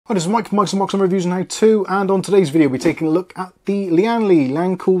Hi, this is Mike from Mike's Unboxing Reviews and How To, and on today's video we're taking a look at the Lianli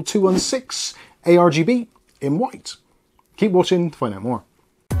Lancool 216 ARGB in white. Keep watching to find out more.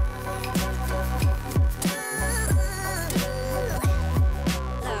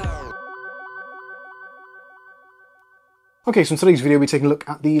 Okay, so in today's video we're taking a look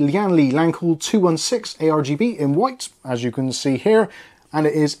at the Lianli Lancool 216 ARGB in white, as you can see here, and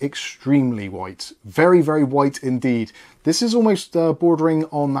it is extremely white. Very, very white indeed. This is almost bordering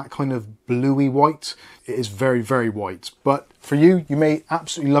on that kind of bluey white. It is very, very white, but for you, you may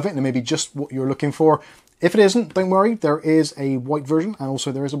absolutely love it and it may be just what you're looking for. If it isn't, don't worry, there is a white version and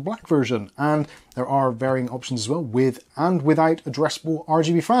also there is a black version, and there are varying options as well with and without addressable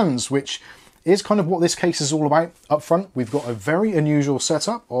RGB fans, which is kind of what this case is all about. Up front, we've got a very unusual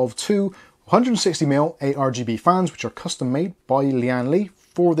setup of two 160mm ARGB fans, which are custom made by Lian Li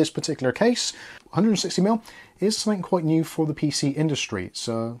for this particular case. 160mm is something quite new for the PC industry. It's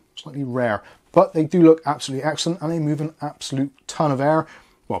slightly rare, but they do look absolutely excellent and they move an absolute ton of air.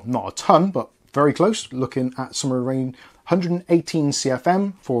 Well, not a ton, but very close, looking at somewhere around 118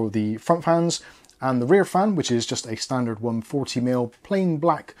 CFM for the front fans, and the rear fan, which is just a standard 140mm plain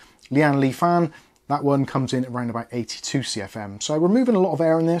black Lian Li fan, that one comes in around about 82 CFM. So we're moving a lot of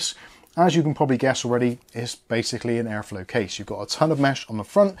air in this. As you can probably guess already, it's basically an airflow case. You've got a ton of mesh on the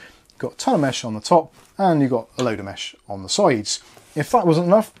front, you've got a ton of mesh on the top, and you've got a load of mesh on the sides. If that wasn't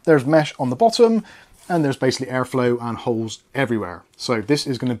enough, there's mesh on the bottom, and there's basically airflow and holes everywhere. So this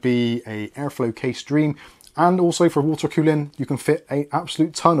is going to be a airflow case dream. And also for water cooling, you can fit an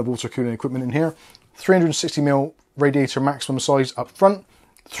absolute ton of water cooling equipment in here. 360mm radiator maximum size up front,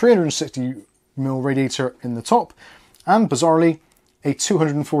 360mm radiator in the top, and bizarrely, a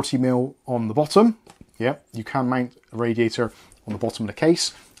 240mm on the bottom. Yeah, you can mount a radiator on the bottom of the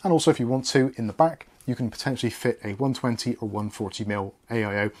case, and also if you want to, in the back, you can potentially fit a 120 or 140mm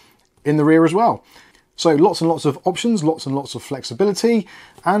AIO in the rear as well. So lots and lots of options, lots and lots of flexibility,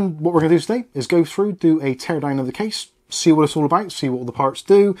 and what we're going to do today is go through, do a teardown of the case, see what it's all about, see what all the parts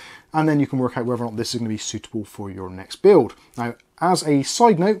do, and then you can work out whether or not this is going to be suitable for your next build. Now, as a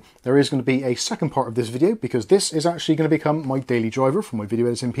side note, there is going to be a second part of this video because this is actually going to become my daily driver for my video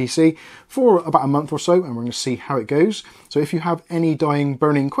editing PC for about a month or so, and we're going to see how it goes. So if you have any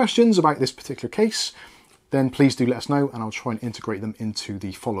burning questions about this particular case, then please do let us know and I'll try and integrate them into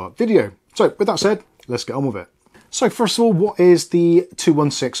the follow-up video. So with that said, let's get on with it. So first of all, what is the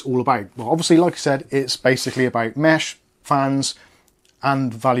 216 all about? Well, obviously, like I said, it's basically about mesh, fans,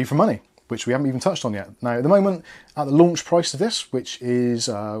 and value for money, which we haven't even touched on yet. Now, at the moment, at the launch price of this, which is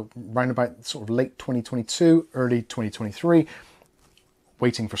around about sort of late 2022, early 2023,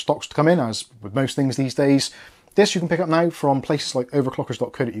 waiting for stocks to come in, as with most things these days, this you can pick up now from places like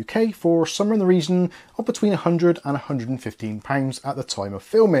overclockers.co.uk for somewhere in the region of between £100 and £115 at the time of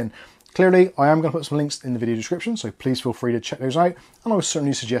filming. Clearly, I am going to put some links in the video description, so please feel free to check those out, and I would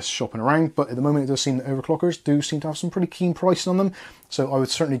certainly suggest shopping around, but at the moment it does seem that overclockers do seem to have some pretty keen pricing on them, so I would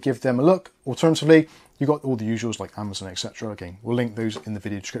certainly give them a look. Alternatively, you've got all the usuals like Amazon, etc. Again, we'll link those in the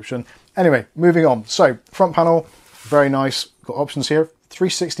video description. Anyway, moving on. So, front panel, very nice. Got options here,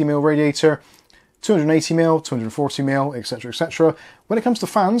 360mm radiator, 280mm, 240mm, etc, etc. When it comes to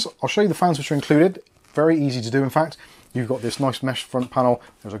fans, I'll show you the fans which are included. Very easy to do, in fact. You've got this nice mesh front panel.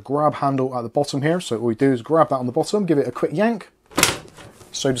 There's a grab handle at the bottom here. So all we do is grab that on the bottom, give it a quick yank,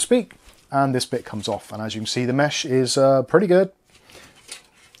 so to speak, and this bit comes off. And as you can see, the mesh is pretty good.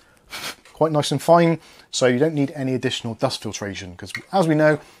 Quite nice and fine. So you don't need any additional dust filtration because, as we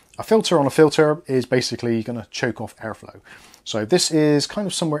know, a filter on a filter is basically going to choke off airflow. So this is kind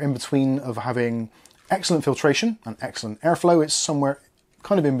of somewhere in between of having excellent filtration and excellent airflow. It's somewhere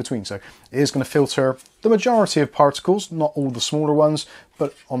kind of in between, so it is going to filter the majority of particles, not all the smaller ones,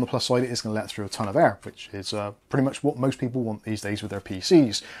 but on the plus side it is going to let through a ton of air, which is pretty much what most people want these days with their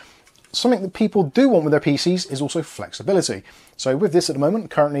PCs. Something that people do want with their PCs is also flexibility. So with this at the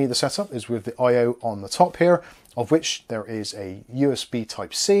moment, currently the setup is with the I/O on the top here, of which there is a USB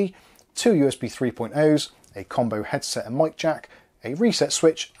Type-C, two USB 3.0s, a combo headset and mic jack, a reset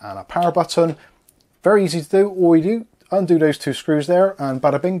switch, and a power button. Very easy to do. All you do, undo those two screws there, and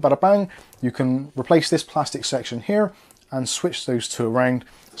bada bing, bada bang, you can replace this plastic section here and switch those two around.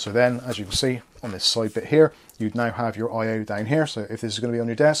 So then, as you can see on this side bit here, you'd now have your I/O down here. So if this is going to be on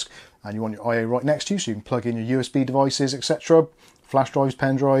your desk and you want your I/O right next to you, so you can plug in your USB devices, etc., flash drives,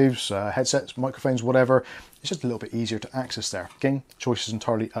 pen drives, headsets, microphones, whatever, it's just a little bit easier to access there. Again, choice is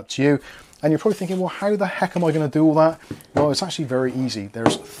entirely up to you. And you're probably thinking, well, how the heck am I going to do all that? Well, it's actually very easy.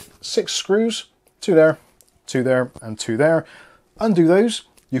 There's 6 screws, 2 there, 2 there, and 2 there. Undo those.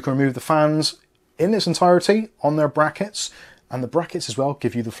 You can remove the fans in its entirety on their brackets, And the brackets as well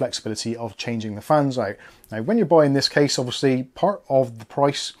give you the flexibility of changing the fans out. Now, when you're buying this case, obviously part of the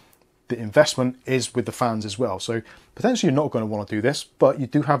price, the investment, is with the fans as well. So potentially you're not going to want to do this, but you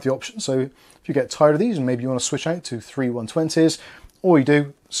do have the option. So if you get tired of these and maybe you want to switch out to 3 120s, all you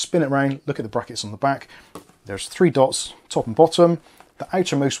do, spin it around, look at the brackets on the back. There's 3 dots, top and bottom. The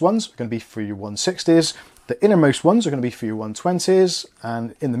outermost ones are going to be for your 160s. The innermost ones are going to be for your 120s.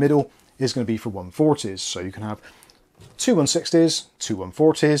 And in the middle is going to be for 140s. So you can have 2 160s, 2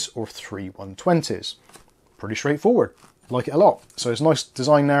 140s, or 3 120s. Pretty straightforward. Like it a lot. So it's a nice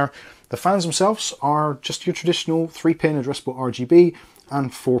design there. The fans themselves are just your traditional 3-pin addressable RGB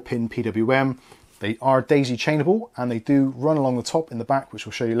and 4-pin PWM. They are daisy chainable and they do run along the top in the back, which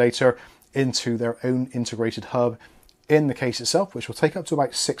we'll show you later, into their own integrated hub in the case itself, which will take up to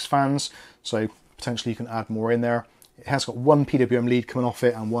about 6 fans. So potentially you can add more in there. It has got 1 PWM lead coming off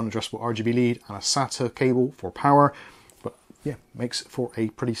it and 1 addressable RGB lead and a SATA cable for power. But yeah, makes it for a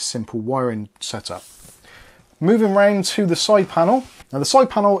pretty simple wiring setup. Moving round to the side panel. Now the side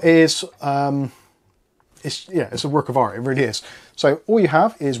panel is, it's a work of art, it really is. So all you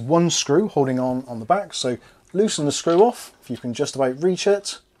have is 1 screw holding on the back. So loosen the screw off, if you can just about reach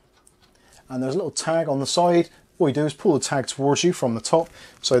it. And there's a little tag on the side. All you do is pull the tag towards you from the top.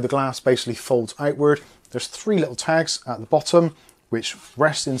 So the glass basically folds outward. There's 3 little tags at the bottom, which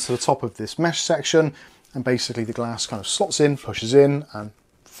rest into the top of this mesh section. And basically the glass kind of slots in, pushes in and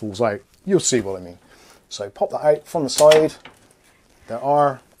falls out. You'll see what I mean. So pop that out from the side. There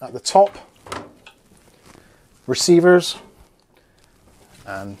are, at the top, receivers.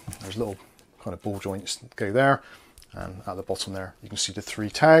 And there's little kind of ball joints that go there. And at the bottom there, you can see the 3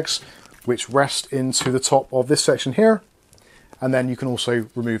 tags, which rest into the top of this section here. And then you can also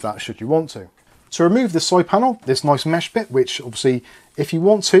remove that should you want to. To remove this side panel, this nice mesh bit, which obviously, if you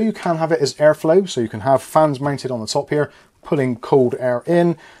want to, you can have it as airflow. So you can have fans mounted on the top here, pulling cold air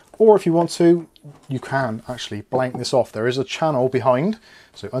in. Or if you want to, you can actually blank this off. There is a channel behind.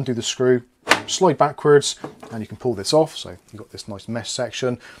 So undo the screw, slide backwards, and you can pull this off. So you've got this nice mesh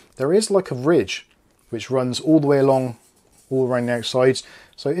section. There is like a ridge, which runs all the way along, all around the outsides.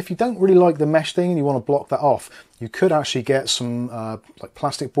 So if you don't really like the mesh thing and you want to block that off, you could actually get some like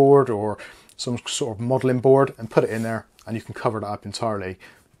plastic board or some sort of modeling board and put it in there and you can cover that up entirely. It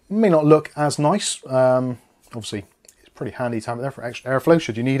may not look as nice. Obviously, it's pretty handy to have it there for extra airflow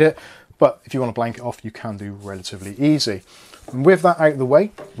should you need it. But if you want to blank it off, you can do relatively easy. And with that out of the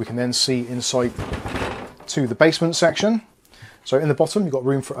way, we can then see inside to the basement section. So in the bottom, you've got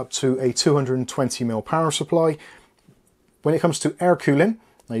room for up to a 220mm power supply. When it comes to air cooling,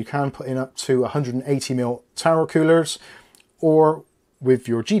 now you can put in up to 180mm tower coolers, or with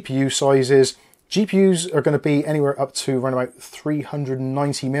your GPU sizes, GPUs are going to be anywhere up to around about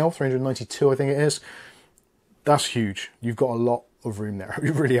 390mm, 392 I think it is. That's huge. You've got a lot of room there,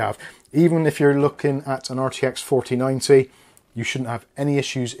 you really have. Even if you're looking at an RTX 4090, you shouldn't have any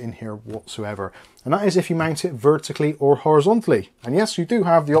issues in here whatsoever. And that is if you mount it vertically or horizontally. And yes, you do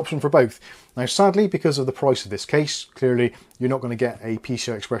have the option for both. Now sadly, because of the price of this case, clearly you're not going to get a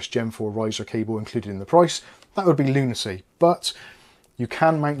PCI Express Gen 4 riser cable included in the price. That would be lunacy. But you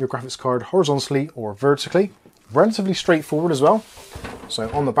can mount your graphics card horizontally or vertically. Relatively straightforward as well. So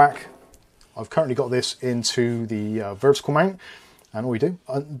on the back, I've currently got this into the vertical mount. And all you do,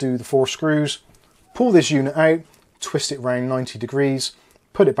 undo the 4 screws, pull this unit out, twist it around 90 degrees,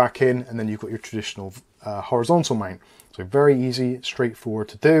 put it back in, and then you've got your traditional horizontal mount. So very easy, straightforward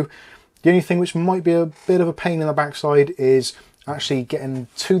to do. The only thing which might be a bit of a pain in the backside is actually getting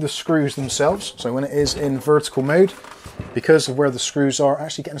to the screws themselves. So when it is in vertical mode, because of where the screws are,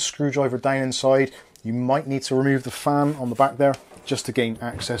 actually getting a screwdriver down inside, you might need to remove the fan on the back there just to gain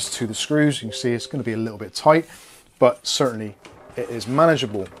access to the screws. You can see it's going to be a little bit tight, but certainly it is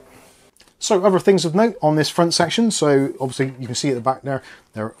manageable. So other things of note on this front section, so obviously you can see at the back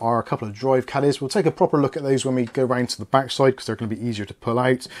there are a couple of drive caddies. We'll take a proper look at those when we go round to the back side because they're going to be easier to pull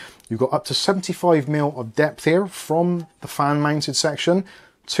out. You've got up to 75mm of depth here from the fan mounted section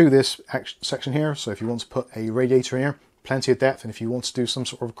to this section here. So if you want to put a radiator in here, plenty of depth, and if you want to do some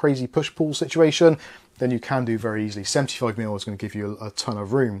sort of crazy push-pull situation, then you can do very easily. 75mm is going to give you a ton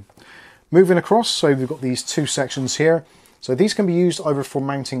of room. Moving across, so we've got these 2 sections here. So these can be used either for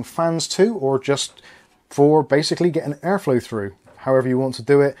mounting fans to, or just for basically getting airflow through. However you want to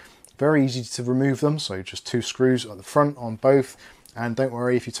do it, very easy to remove them. So just 2 screws at the front on both. And don't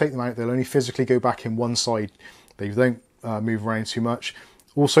worry, if you take them out, they'll only physically go back in one side. They don't move around too much.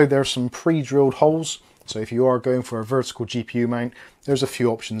 Also, there's some pre-drilled holes. So if you are going for a vertical GPU mount, there's a few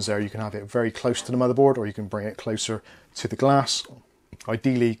options there. You can have it very close to the motherboard, or you can bring it closer to the glass.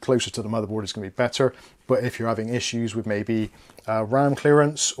 Ideally, closer to the motherboard is going to be better, but if you're having issues with maybe RAM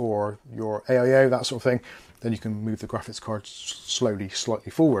clearance or your AIO, that sort of thing, then you can move the graphics card slowly,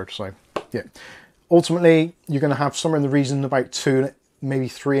 slightly forward. So yeah, ultimately, you're going to have somewhere in the region about 2, maybe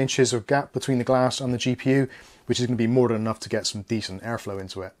 3 inches of gap between the glass and the GPU, which is going to be more than enough to get some decent airflow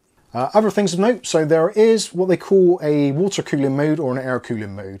into it. Other things of note, so there is what they call a water cooling mode or an air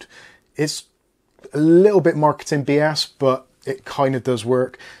cooling mode. It's a little bit marketing BS, but it kind of does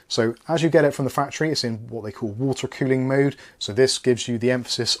work. So as you get it from the factory, it's in what they call water cooling mode. So this gives you the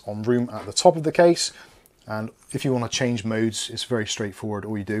emphasis on room at the top of the case. And if you want to change modes, it's very straightforward.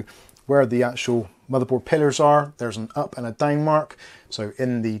 All you do, where the actual motherboard pillars are, there's an up and a down mark. So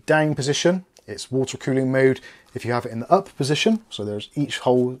in the down position, it's water cooling mode. If you have it in the up position, so there's each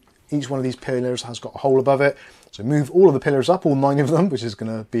one of these pillars has got a hole above it. So move all of the pillars up, all 9 of them, which is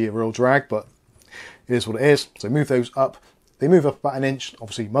going to be a real drag, but it is what it is. So move those up. They move up about 1 inch.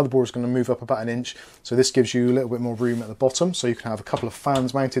 Obviously, motherboard is going to move up about 1 inch. So this gives you a little bit more room at the bottom. So you can have a couple of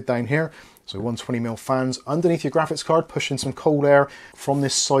fans mounted down here. So 120mm fans underneath your graphics card, pushing some cold air from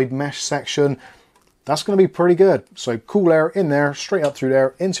this side mesh section. That's going to be pretty good. So cool air in there, straight up through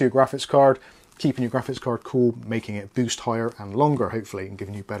there, into your graphics card, keeping your graphics card cool, making it boost higher and longer, hopefully, and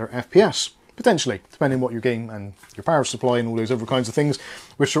giving you better FPS. Potentially, depending on what your game and your power supply and all those other kinds of things,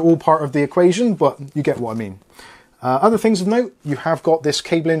 which are all part of the equation, but you get what I mean. Other things of note, you have got this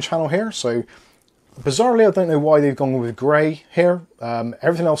cabling channel here. So bizarrely, I don't know why they've gone with grey here.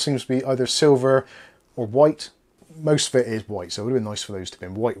 Everything else seems to be either silver or white. Most of it is white, so it would have been nice for those to be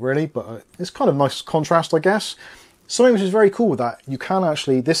in white, really, but it's kind of nice contrast, I guess. Something which is very cool with that, you can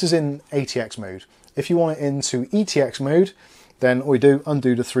actually, this is in ATX mode. If you want it into ETX mode, then all you do,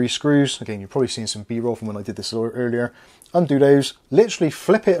 undo the 3 screws. Again, you've probably seen some B-roll from when I did this earlier. Undo those, literally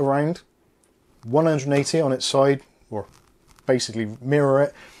flip it around 180 on its side, or basically mirror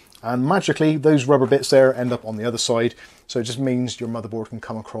it, and magically those rubber bits there end up on the other side. So it just means your motherboard can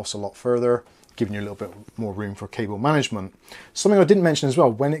come across a lot further, giving you a little bit more room for cable management. Something I didn't mention as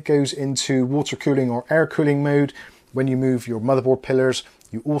well, when it goes into water cooling or air cooling mode, when you move your motherboard pillars,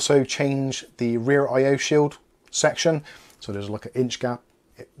 you also change the rear IO shield section. So there's like an inch gap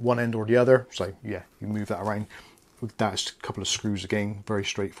at one end or the other. So yeah, you move that around. That's a couple of screws again, very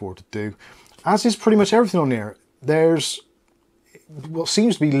straightforward to do. As is pretty much everything on here. There's what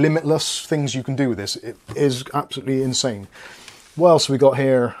seems to be limitless things you can do with this. It is absolutely insane. What else have we got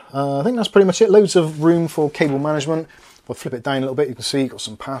here? I think that's pretty much it. Loads of room for cable management. If I flip it down a little bit, you can see you've got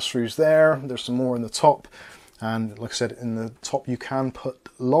some pass-throughs there. There's some more in the top. And like I said, in the top you can put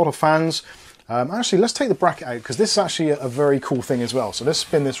a lot of fans. Actually, let's take the bracket out, because this is actually a very cool thing as well. So let's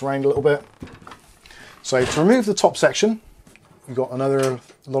spin this around a little bit. So to remove the top section, you've got another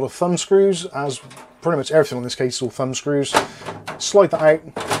lot of thumb screws, as pretty much everything on this case is all thumb screws. Slide that out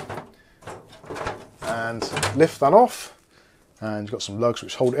and lift that off. And you've got some lugs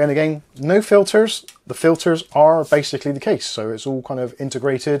which hold it in again. No filters. The filters are basically the case. So it's all kind of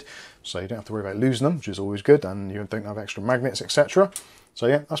integrated. So you don't have to worry about losing them, which is always good. And you don't have extra magnets, etc. So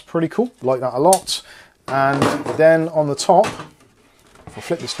yeah, that's pretty cool. Like that a lot. And then on the top, if I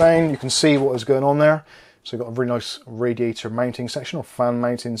flip this down, you can see what is going on there. So you've got a really nice radiator mounting section or fan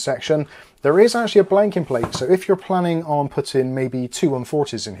mounting section. There is actually a blanking plate. So if you're planning on putting maybe 2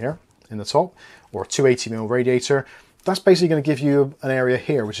 140s in here in the top, or a 280mm radiator, that's basically going to give you an area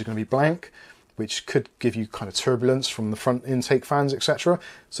here which is going to be blank, which could give you kind of turbulence from the front intake fans, etc.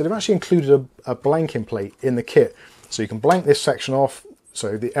 So they've actually included a blanking plate in the kit. So you can blank this section off,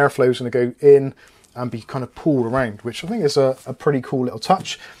 so the airflow is going to go in and be kind of pulled around, which I think is a pretty cool little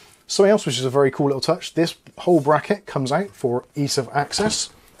touch. Something else which is a very cool little touch, this whole bracket comes out for ease of access,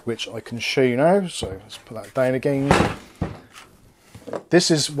 which I can show you now. So let's put that down again.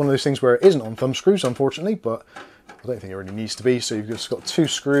 This is one of those things where it isn't on thumb screws, unfortunately, but I don't think it really needs to be. So you've just got 2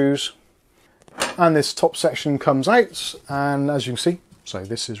 screws and this top section comes out, and as you can see, so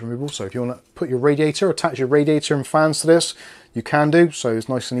this is removable. So if you want to put your radiator, attach your radiator and fans to this, you can do. So it's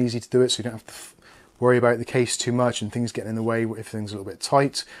nice and easy to do it, so you don't have to worry about the case too much and things getting in the way if things are a little bit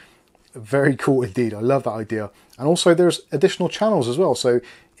tight. Very cool indeed. I love that idea. And also there's additional channels as well. So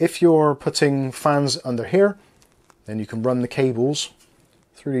if you're putting fans under here, then you can run the cables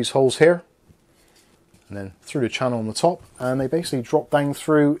through these holes here and then through the channel on the top, and they basically drop down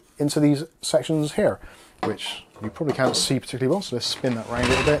through into these sections here, which you probably can't see particularly well. So let's spin that around a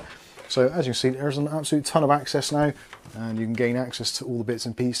little bit. So as you can see, there's an absolute ton of access now, and you can gain access to all the bits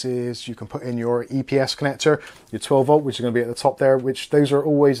and pieces. You can put in your EPS connector, your 12 volt, which is going to be at the top there, which those are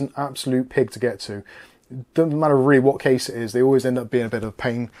always an absolute pig to get to. Doesn't matter really what case it is, they always end up being a bit of a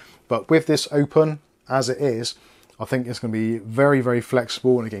pain. But with this open, as it is, I think it's going to be very, very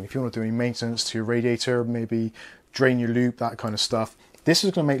flexible. And again, if you want to do any maintenance to your radiator, maybe drain your loop, that kind of stuff, this is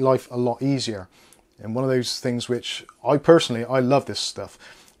going to make life a lot easier. And one of those things which I personally, I love this stuff,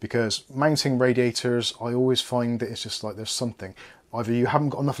 because mounting radiators, I always find that it's just like there's something. Either you haven't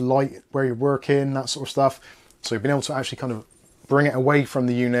got enough light where you're working, that sort of stuff. So being able to actually kind of bring it away from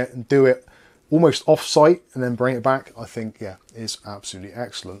the unit and do it almost off-site and then bring it back, I think, yeah, is absolutely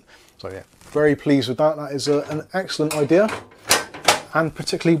excellent. So yeah, very pleased with that. That is an excellent idea and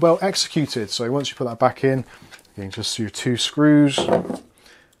particularly well executed. So once you put that back in, you can just do your 2 screws, and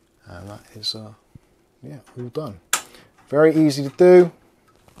that is, yeah, all done. Very easy to do.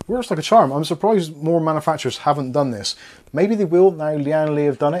 Works like a charm. I'm surprised more manufacturers haven't done this. Maybe they will now. Lian Li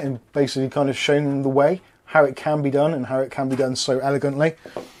have done it and basically kind of shown them the way, how it can be done and how it can be done so elegantly.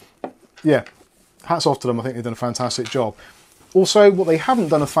 Yeah, hats off to them. I think they've done a fantastic job. Also, what they haven't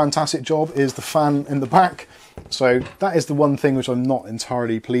done a fantastic job is the fan in the back. So that is the one thing which I'm not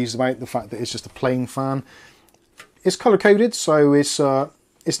entirely pleased about, the fact that it's just a plain fan. It's colour coded, so it's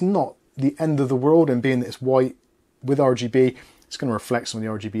not the end of the world, and being that it's white with RGB, it's going to reflect some of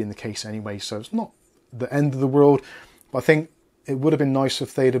the RGB in the case anyway, so it's not the end of the world. But I think it would have been nice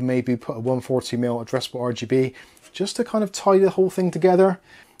if they'd have maybe put a 140mm addressable RGB just to kind of tie the whole thing together.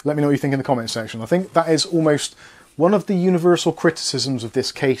 Let me know what you think in the comment section. I think that is almost one of the universal criticisms of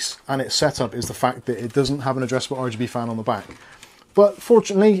this case and its setup, is the fact that it doesn't have an addressable RGB fan on the back. But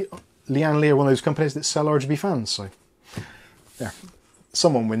fortunately, Lian Li are one of those companies that sell RGB fans, so yeah,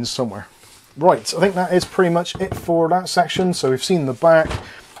 someone wins somewhere. Right, I think that is pretty much it for that section. So we've seen the back,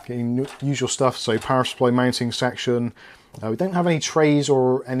 getting usual stuff, so power supply mounting section. We don't have any trays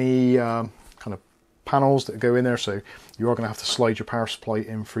or any kind of panels that go in there, so you are going to have to slide your power supply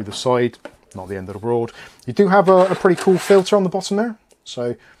in through the side. Not the end of the world. You do have a pretty cool filter on the bottom there,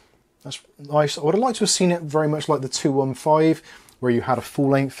 so that's nice. I would have liked to have seen it very much like the 215, where you had a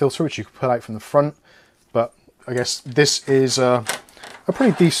full-length filter which you could pull out from the front, but I guess this is a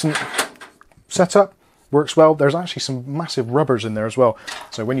pretty decent setup. Works well. There's actually some massive rubbers in there as well,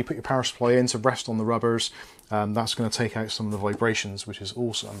 so when you put your power supply in to rest on the rubbers, that's going to take out some of the vibrations, which is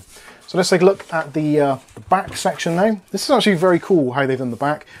awesome. So let's take a look at the back section now. This is actually very cool how they've done the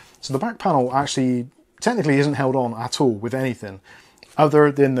back. So the back panel actually technically isn't held on at all with anything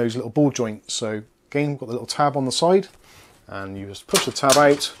other than those little ball joints. So again, we've got the little tab on the side, and you just push the tab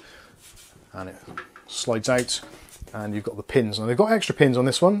out and it slides out, and you've got the pins. Now they've got extra pins on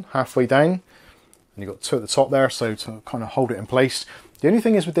this one halfway down, and you've got 2 at the top there, so to kind of hold it in place. The only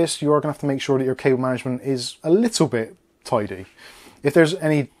thing is with this, you are going to have to make sure that your cable management is a little bit tidy. If there's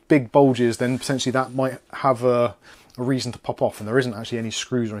any big bulges, then potentially that might have a reason to pop off, and there isn't actually any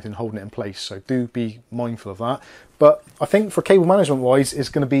screws or anything holding it in place, so do be mindful of that. But I think for cable management wise, it's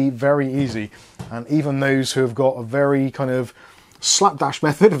going to be very easy, and even those who have got a very kind of slapdash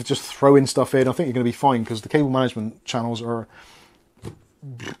method of just throwing stuff in, I think you're going to be fine, because the cable management channels are,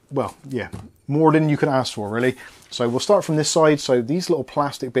 well, yeah, more than you could ask for, really. So we'll start from this side. So these little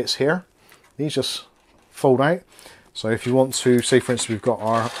plastic bits here, these just fold out. So if you want to, say for instance, we've got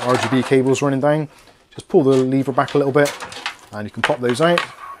our RGB cables running down, just pull the lever back a little bit and you can pop those out,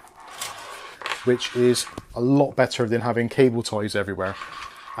 which is a lot better than having cable ties everywhere,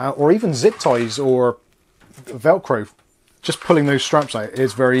 or even zip ties or Velcro. Just pulling those straps out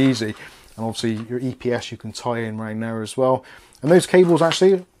is very easy. And obviously your EPS you can tie in right there as well. And those cables,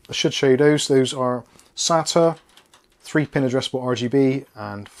 actually, I should show you those. Those are SATA, 3-pin addressable RGB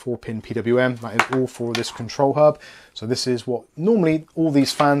and 4-pin PWM. That is all for this control hub. So this is what normally all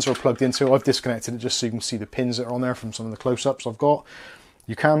these fans are plugged into. I've disconnected it just so you can see the pins that are on there from some of the close-ups I've got.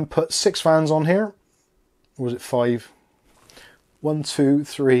 You can put 6 fans on here. Or is it 5? 1, 2,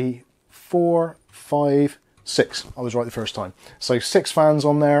 3, 4, 5, 6. I was right the first time. So 6 fans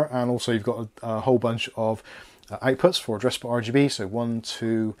on there, and also you've got a whole bunch of outputs for addressable RGB. So 1,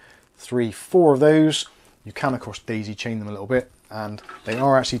 2, 3, 4 of those. You can of course daisy chain them a little bit, and they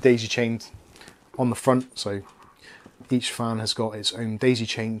are actually daisy chained on the front. So each fan has got its own daisy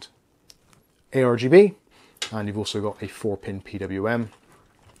chained ARGB, and you've also got a 4-pin PWM.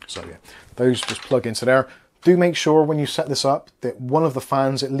 So yeah, those just plug into there. Do make sure when you set this up that one of the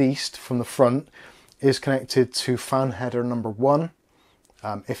fans, at least from the front, is connected to fan header number 1.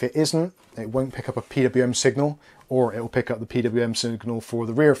 If it isn't, it won't pick up a PWM signal, or it will pick up the PWM signal for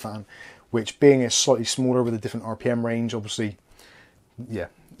the rear fan, which, being is slightly smaller with a different RPM range, obviously, yeah,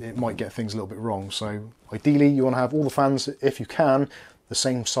 it might get things a little bit wrong. So ideally you want to have all the fans, if you can, the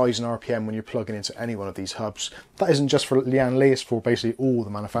same size and RPM when you're plugging into any one of these hubs. That isn't just for Lian Li, it's for basically all the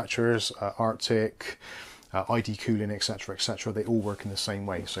manufacturers, Arctic, ID Cooling, etc, etc. They all work in the same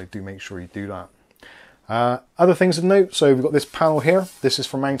way, so do make sure you do that. Other things of note, so we've got this panel here. This is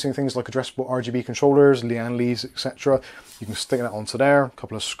for mounting things like addressable RGB controllers, Lian Li's, etc. You can stick that onto there, a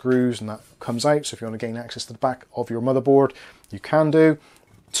couple of screws, and that comes out. So if you want to gain access to the back of your motherboard, you can do.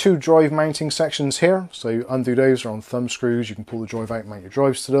 2 drive mounting sections here, so you undo those, they're on thumb screws. You can pull the drive out and mount your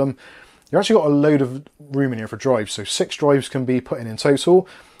drives to them. You've actually got a load of room in here for drives, so 6 drives can be put in total.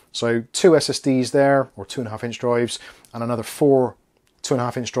 So 2 SSDs there, or 2.5-inch drives, and another 4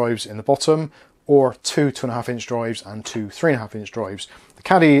 2.5-inch drives in the bottom, or 2 2.5-inch drives and 2 3.5-inch drives. The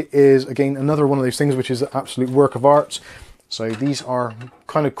caddy is, again, another one of those things which is an absolute work of art. So these are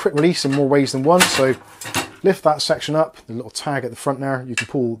kind of quick release in more ways than one. So lift that section up, the little tag at the front there, you can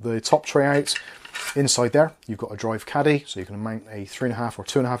pull the top tray out. Inside there, you've got a drive caddy, so you can mount a 3.5 or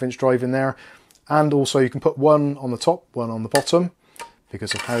 2.5-inch drive in there. And also you can put one on the top, one on the bottom,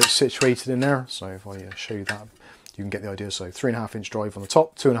 because of how it's situated in there. So if I show you that, you can get the idea. So 3.5-inch drive on the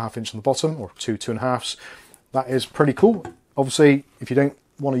top, 2.5-inch on the bottom, or 2 2.5s. That is pretty cool. Obviously, if you don't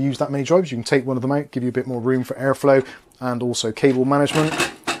want to use that many drives, you can take one of them out, give you a bit more room for airflow and also cable management.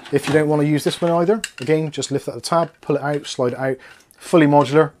 If you don't want to use this one either, again, just lift that the tab, pull it out, slide it out. Fully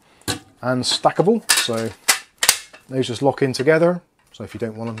modular and stackable. So those just lock in together. So if you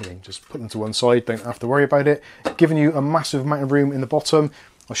don't want them, again, just put them to one side, don't have to worry about it. Giving you a massive amount of room in the bottom.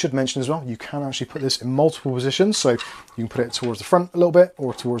 I should mention as well, you can actually put this in multiple positions. So you can put it towards the front a little bit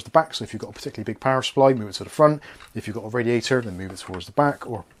or towards the back. So if you've got a particularly big power supply, move it to the front. If you've got a radiator, then move it towards the back,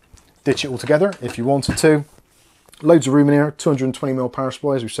 or ditch it all together if you wanted to. Loads of room in here, 220mm power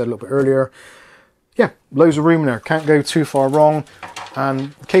supply, as we said a little bit earlier. Yeah, loads of room in there, can't go too far wrong.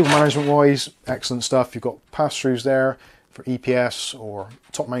 And cable management wise, excellent stuff. You've got pass-throughs there for EPS or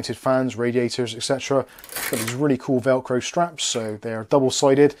top mounted fans, radiators, etc. Got these really cool Velcro straps, so they're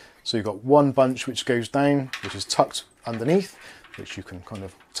double-sided. So you've got one bunch which goes down, which is tucked underneath, which you can kind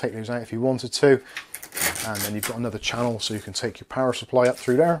of take those out if you wanted to. And then you've got another channel, so you can take your power supply up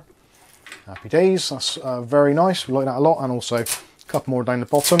through there. Happy days, that's very nice, we like that a lot. And also a couple more down the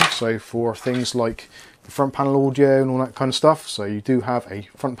bottom, so for things like the front panel audio and all that kind of stuff. So you do have a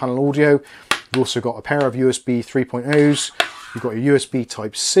front panel audio. You've also got a pair of USB 3.0s. You've got your USB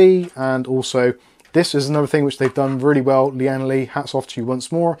Type-C, and also this is another thing which they've done really well. Lian Li, hats off to you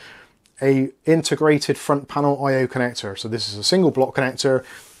once more. A integrated front panel I/O connector. So this is a single block connector.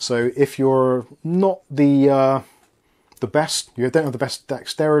 So if you're not the best, you don't have the best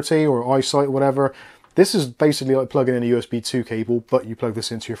dexterity or eyesight or whatever, this is basically like plugging in a USB 2 cable, but you plug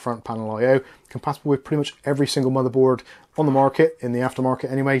this into your front panel I/O. Compatible with pretty much every single motherboard on the market, in the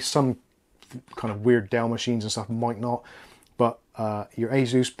aftermarket anyway. Some kind of weird Dell machines and stuff might not, but your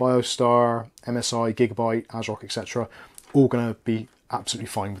Asus, BioStar, MSI, Gigabyte, ASRock, etc. all going to be absolutely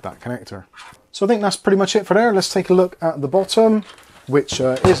fine with that connector. So I think that's pretty much it for there. Let's take a look at the bottom, which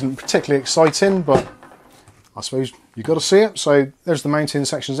isn't particularly exciting, but I suppose you've got to see it. So there's the mounting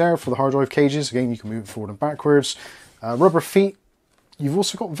sections there for the hard drive cages. Again, you can move it forward and backwards. Rubber feet. You've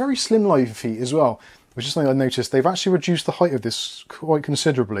also got very slim live feet as well, which is something I noticed. They've actually reduced the height of this quite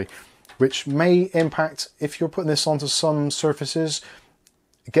considerably, which may impact, if you're putting this onto some surfaces,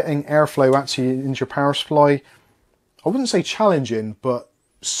 getting airflow actually into your power supply. I wouldn't say challenging, but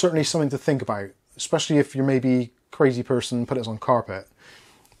certainly something to think about, especially if you're maybe a crazy person, put it on carpet.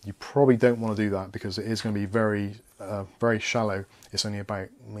 You probably don't want to do that because it is going to be very, very shallow. It's only about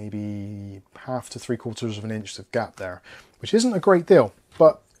maybe 1/2 to 3/4 of an inch of gap there, which isn't a great deal,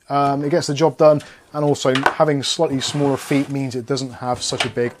 but it gets the job done. And also having slightly smaller feet means it doesn't have such a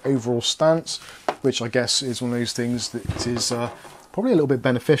big overall stance, which I guess is one of those things that is probably a little bit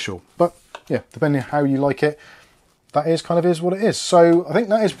beneficial. But yeah, depending on how you like it, that is kind of is what it is. So I think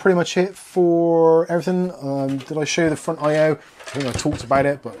that is pretty much it for everything. Did I show you the front I/O? I think I talked about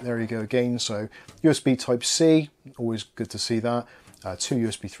it, but there you go again. So USB Type-C, always good to see that. 2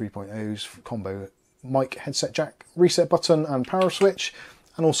 USB 3.0s, combo mic, headset jack, reset button and power switch.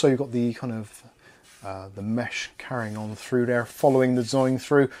 And also you've got the kind of the mesh carrying on through there, following the design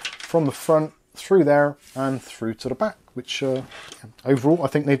through from the front, through there and through to the back, which overall I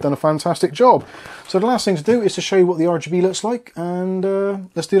think they've done a fantastic job. So the last thing to do is to show you what the RGB looks like, and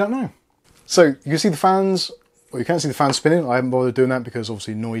let's do that now. So you can see the fans. Well, you can't see the fans spinning. I haven't bothered doing that because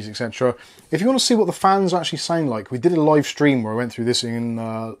obviously noise, etc. If you want to see what the fans actually sound like, we did a live stream where I went through this in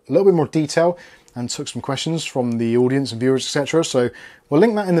a little bit more detail and took some questions from the audience and viewers, etc. So we'll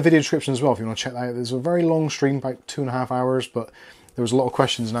link that in the video description as well if you want to check that out. There's a very long stream, about 2.5 hours, but there was a lot of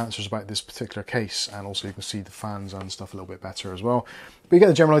questions and answers about this particular case, and also you can see the fans and stuff a little bit better as well. But you get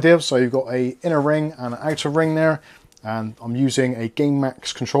the general idea. So you've got an inner ring and an outer ring there, and I'm using a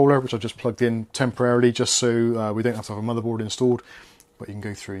GameMax controller, which I've just plugged in temporarily just so we don't have to have a motherboard installed, but you can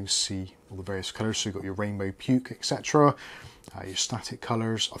go through and see all the various colours. So you've got your rainbow puke, etc. Your static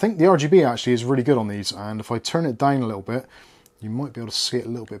colours. I think the RGB actually is really good on these, and if I turn it down a little bit, you might be able to see it a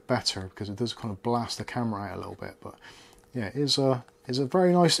little bit better, because it does kind of blast the camera out a little bit. But yeah, it is a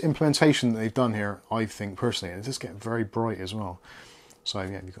very nice implementation that they've done here, I think, personally. And it does get very bright as well. So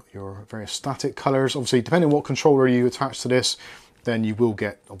yeah, you've got your various static colours. Obviously, depending on what controller you attach to this, then you will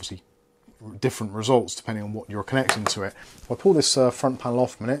get, obviously, different results depending on what you're connecting to it. I'll pull this front panel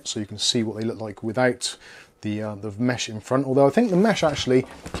off a minute so you can see what they look like without the mesh in front. Although I think the mesh actually,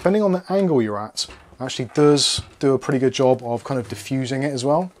 depending on the angle you're at, actually does do a pretty good job of kind of diffusing it as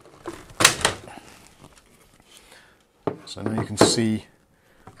well. So now you can see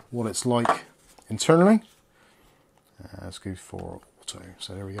what it's like internally. Let's go for auto.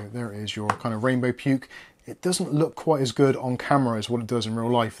 So there we go. There is your kind of rainbow puke. It doesn't look quite as good on camera as what it does in real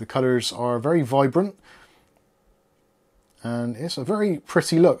life. The colours are very vibrant and it's a very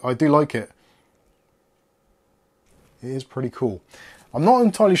pretty look. I do like it. It is pretty cool. I'm not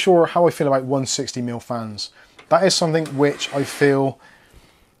entirely sure how I feel about 160mm fans. That is something which I feel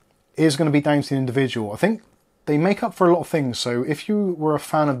is going to be down to the individual. I think they make up for a lot of things. So if you were a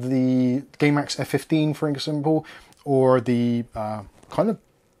fan of the GameX F15, for example, or the kind of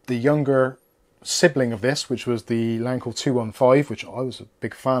the younger sibling of this, which was the Lancool 215, which I was a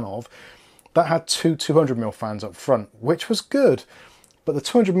big fan of, that had two 200mm fans up front, which was good. But the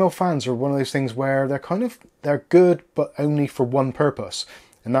 200mm fans are one of those things where they're good, but only for one purpose,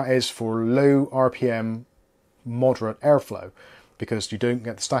 and that is for low RPM, moderate airflow, because you don't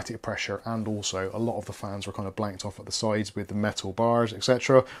get the static pressure, and also a lot of the fans were kind of blanked off at the sides with the metal bars,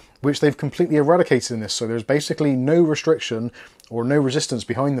 etc., which they've completely eradicated in this. So there's basically no restriction or no resistance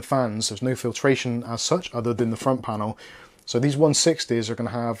behind the fans. There's no filtration as such other than the front panel. So these 160s are going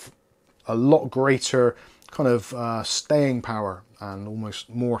to have a lot greater kind of staying power and almost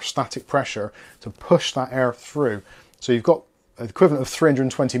more static pressure to push that air through. So you've got the equivalent of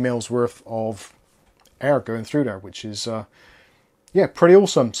 320 mils worth of air going through there, which is yeah, pretty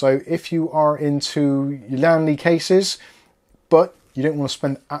awesome. So if you are into Lianli cases, but you don't want to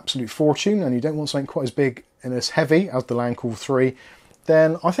spend absolute fortune and you don't want something quite as big and as heavy as the Lancool 3,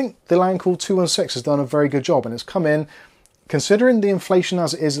 then I think the Lancool 216 has done a very good job, and it's come in, considering the inflation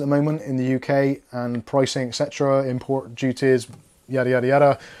as it is at the moment in the UK and pricing, etc., import duties, yada yada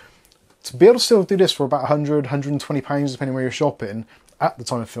yada, to be able to still do this for about 100, 120 pounds, depending where you're shopping at the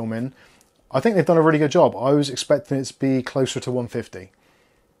time of filming, I think they've done a really good job. I was expecting it to be closer to 150.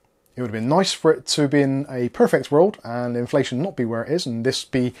 It would have been nice for it to be in a perfect world and inflation not be where it is, and this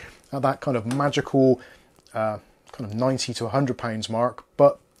be at that kind of magical kind of 90 to 100 pounds mark,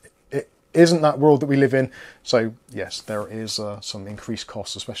 but it isn't that world that we live in. So yes, there is some increased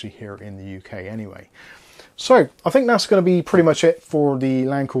costs, especially here in the UK anyway. So I think that's going to be pretty much it for the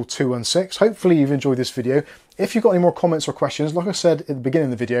Lancool 216. Hopefully you've enjoyed this video. If you've got any more comments or questions, like I said at the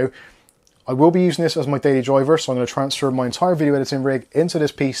beginning of the video, I will be using this as my daily driver, so I'm going to transfer my entire video editing rig into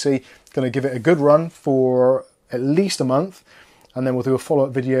this PC, going to give it a good run for at least a month, and then we'll do a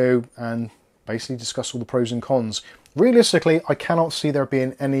follow-up video and basically discuss all the pros and cons. Realistically, I cannot see there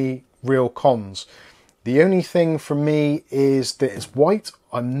being any real cons. The only thing for me is that it's white.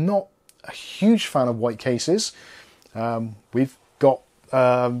 I'm not a huge fan of white cases. We've got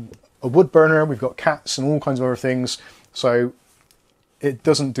a wood burner, we've got cats and all kinds of other things, so it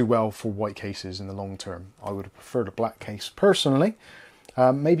doesn't do well for white cases in the long term. I would have preferred a black case personally.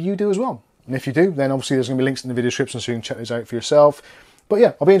 Maybe you do as well. And if you do, then obviously there's going to be links in the video description so you can check those out for yourself. But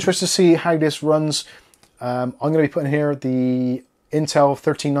yeah, I'll be interested to see how this runs. I'm going to be putting here the Intel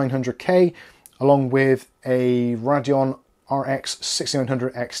 13900K along with a Radeon RX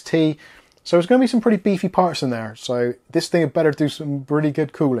 6900 XT. So there's going to be some pretty beefy parts in there. So this thing had better do some really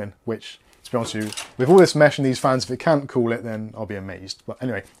good cooling, which, to be honest with you, with all this mesh and these fans, if it can't cool it, then I'll be amazed. But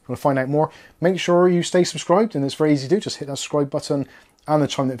anyway, if you want to find out more, make sure you stay subscribed, and it's very easy to do. Just hit that subscribe button and the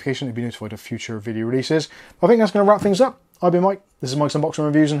chime notification to be notified of future video releases. I think that's going to wrap things up. I've been Mike. This is Mike's Unboxing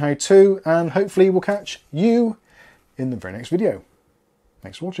Reviews and How To, and hopefully we'll catch you in the very next video.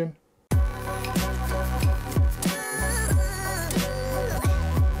 Thanks for watching.